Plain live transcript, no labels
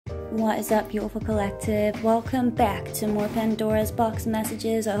What is up, beautiful collective? Welcome back to more Pandora's box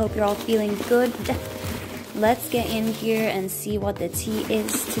messages. I hope you're all feeling good. Let's get in here and see what the tea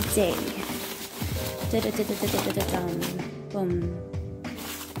is today. Boom.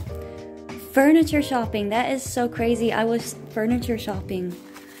 Furniture shopping. That is so crazy. I was furniture shopping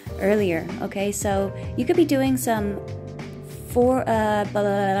earlier. Okay, so you could be doing some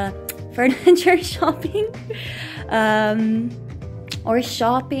furniture shopping. Or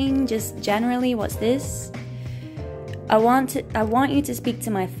shopping, just generally. What's this? I want you to speak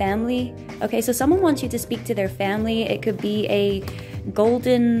to my family. Okay, so someone wants you to speak to their family. It could be a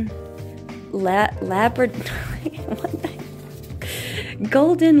golden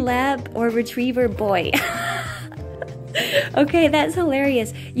golden lab or retriever boy. Okay, that's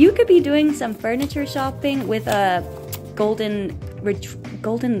hilarious. You could be doing some furniture shopping with a golden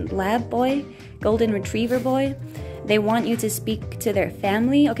lab boy, golden retriever boy. They want you to speak to their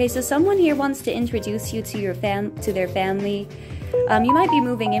family. Okay, so someone here wants to introduce you to their family. You might be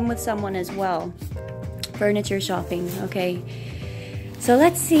moving in with someone as well. Furniture shopping, okay. So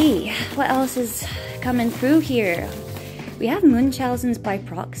let's see what else is coming through here. We have Munchausen's by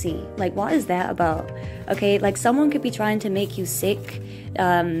proxy. Like, what is that about? Okay, like someone could be trying to make you sick.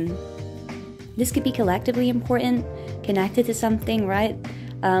 This could be collectively important, connected to something, right?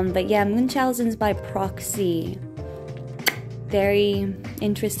 But yeah, Munchausen's by proxy. Very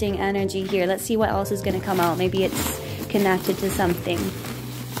interesting energy here. Let's see what else is going to come out. Maybe it's connected to something.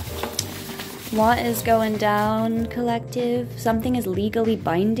 What is going down, collective? Something is legally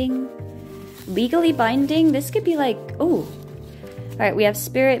binding. Legally binding? This could be like, oh. Alright, we have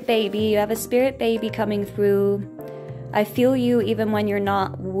spirit baby. You have a spirit baby coming through. I feel you even when you're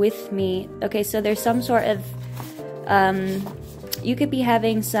not with me. Okay, so there's some sort of... you could be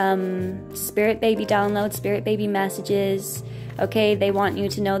having some spirit baby downloads, spirit baby messages. Okay, they want you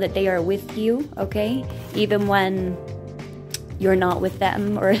to know that they are with you, okay? Even when you're not with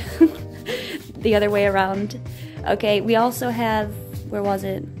them, or the other way around. Okay, we also have, where was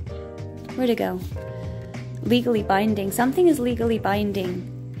it? Where'd it go? Legally binding. Something is legally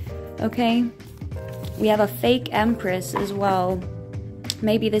binding. Okay? We have a fake empress as well.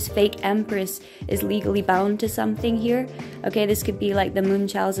 Maybe this fake empress is legally bound to something here. Okay, this could be like the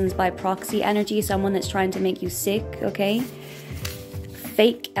Munchausen's by proxy energy, someone that's trying to make you sick, okay?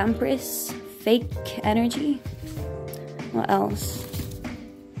 Fake empress, fake energy. What else?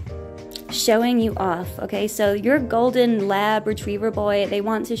 Showing you off, okay? So your golden lab retriever boy, they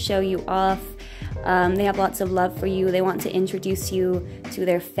want to show you off. They have lots of love for you. They want to introduce you to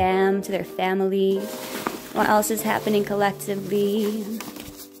their family. What else is happening collectively?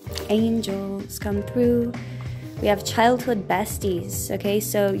 Angels come through. We have childhood besties, okay?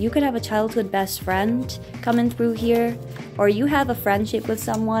 So you could have a childhood best friend coming through here, or you have a friendship with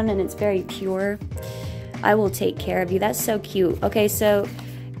someone and it's very pure. I will take care of you. That's so cute. Okay, so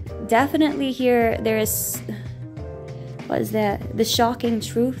definitely here there is, what is that? The shocking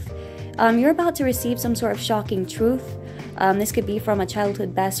truth. You're about to receive some sort of shocking truth. This could be from a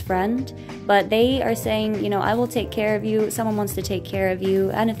childhood best friend, but they are saying, you know, I will take care of you. Someone wants to take care of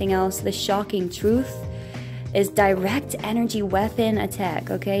you. Anything else? The shocking truth is direct energy weapon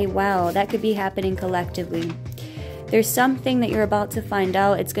attack, okay? Wow, that could be happening collectively. There's something that you're about to find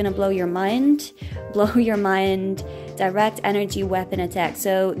out. It's gonna blow your mind. Blow your mind. Direct energy weapon attack.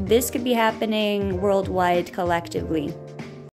 So this could be happening worldwide collectively.